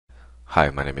Hi,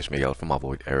 my name is Miguel from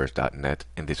avoiderrors.net.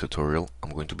 In this tutorial, I'm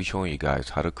going to be showing you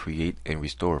guys how to create and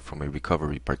restore from a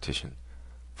recovery partition.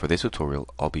 For this tutorial,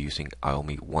 I'll be using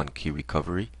AOMEI OneKey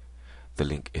recovery. The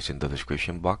link is in the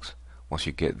description box. Once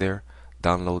you get there,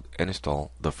 download and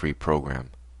install the free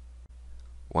program.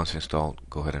 Once installed,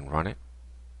 go ahead and run it.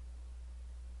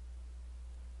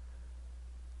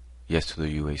 Yes to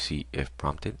the UAC if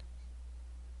prompted.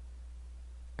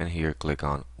 And here click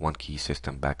on OneKey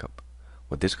System Backup.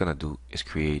 What this is going to do is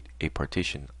create a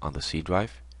partition on the C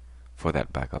drive for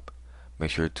that backup.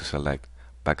 Make sure to select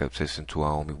Backup System to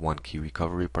AOMEI OneKey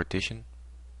Recovery Partition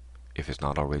if it's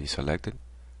not already selected,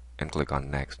 and click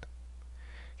on Next.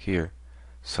 Here,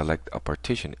 select a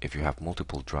partition if you have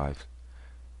multiple drives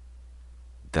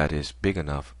that is big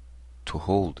enough to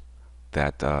hold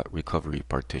that recovery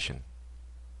partition.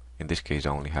 In this case, I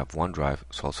only have one drive,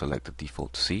 so I'll select the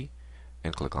default C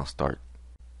and click on Start.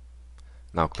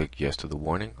 Now click Yes to the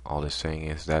warning. All it's saying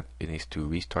is that it needs to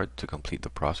restart to complete the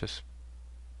process.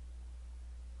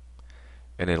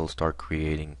 And it'll start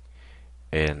creating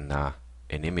an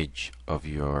image of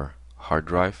your hard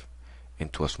drive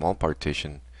into a small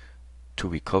partition to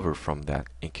recover from that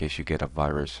in case you get a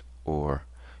virus or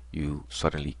you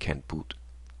suddenly can't boot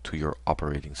to your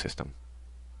operating system.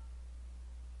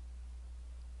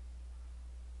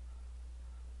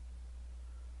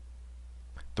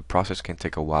 The process can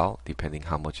take a while depending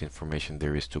how much information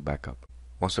there is to back up.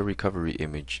 Once the recovery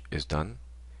image is done,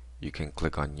 you can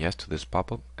click on Yes to this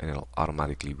pop-up and it'll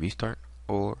automatically restart,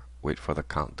 or wait for the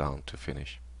countdown to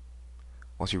finish.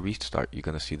 Once you restart, you're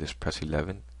going to see this press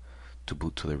 11 to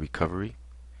boot to the recovery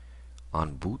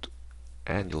on boot,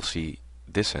 and you'll see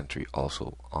this entry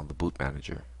also on the boot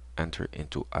manager, enter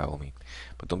into AOMEI.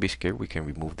 But don't be scared, we can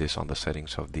remove this on the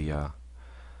settings of the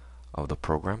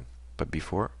program. But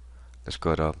before, let's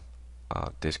go to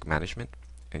disk management,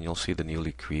 and you'll see the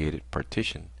newly created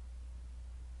partition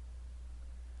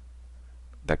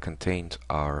that contains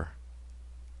our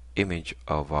image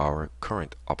of our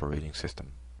current operating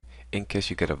system. In case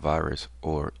you get a virus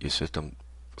or your system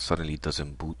suddenly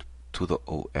doesn't boot to the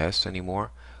OS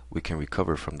anymore, we can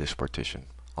recover from this partition.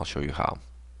 I'll show you how.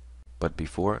 But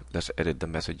before, let's edit the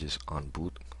messages on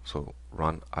boot. So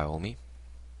run AOMEI,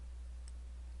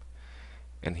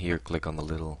 and here click on the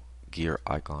little gear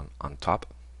icon on top,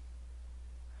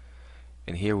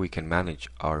 and here we can manage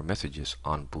our messages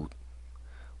on boot.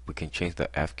 We can change the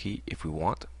F key if we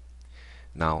want.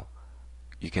 Now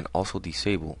you can also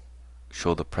disable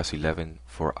show the press 11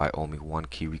 for AOMEI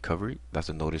OneKey recovery. That's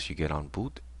the notice you get on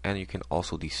boot, and you can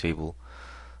also disable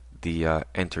the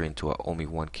enter into AOMEI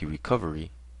OneKey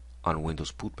recovery on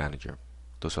Windows Boot Manager.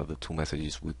 Those are the two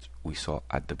messages which we saw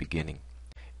at the beginning.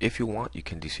 If you want, you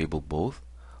can disable both,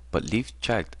 but leave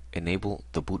checked enable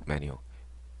the boot menu.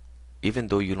 Even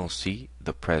though you don't see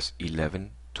the press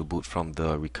 11 to boot from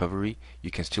the recovery,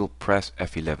 you can still press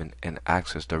F11 and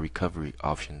access the recovery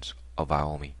options of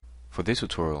AOMEI. For this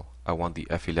tutorial, I want the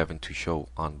F11 to show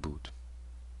on boot.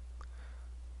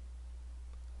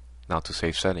 Now to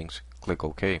save settings, click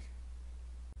OK.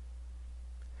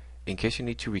 In case you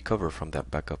need to recover from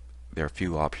that backup, there are a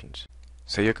few options.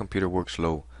 Say your computer works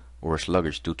slow or is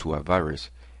sluggish due to a virus,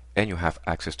 and you have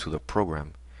access to the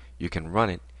program, you can run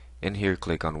it, and here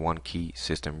click on OneKey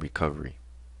System Recovery.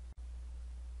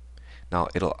 Now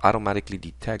it'll automatically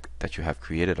detect that you have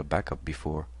created a backup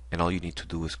before, and all you need to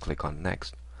do is click on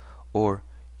Next. Or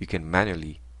you can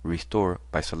manually restore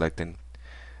by selecting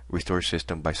Restore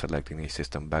System by selecting a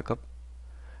system backup,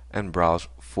 and browse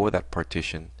for that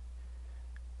partition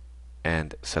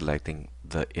and selecting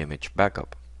the image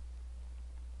backup.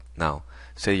 Now,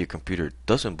 say your computer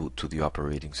doesn't boot to the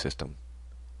operating system.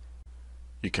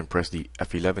 You can press the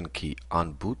F11 key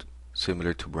on boot,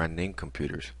 similar to brand name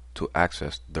computers, to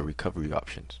access the recovery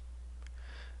options.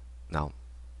 Now,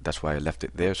 that's why I left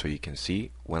it there, so you can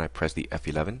see when I press the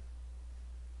F11,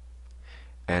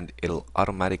 and it'll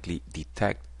automatically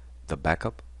detect the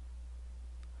backup,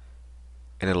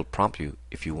 and it'll prompt you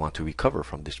if you want to recover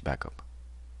from this backup.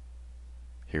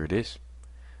 Here it is.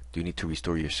 Do you need to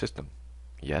restore your system?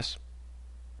 Yes.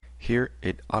 Here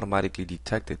it automatically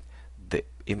detected the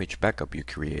image backup you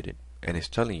created, and it's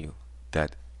telling you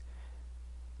that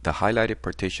the highlighted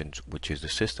partitions, which is the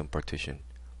system partition,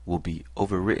 will be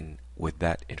overwritten with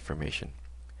that information.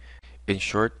 In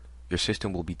short, your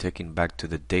system will be taken back to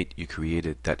the date you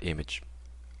created that image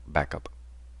backup.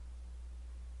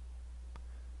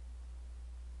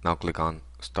 Now click on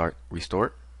Start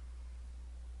Restore.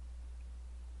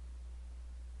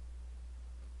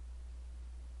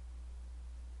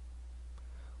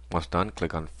 Once done,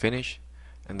 click on Finish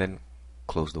and then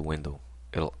close the window.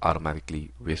 It'll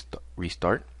automatically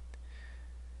restart.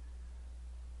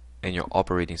 and your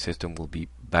operating system will be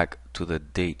back to the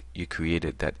date you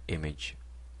created that image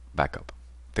backup.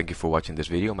 Thank you for watching this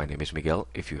video. My name is Miguel.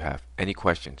 If you have any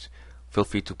questions, feel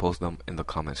free to post them in the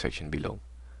comment section below.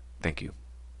 Thank you.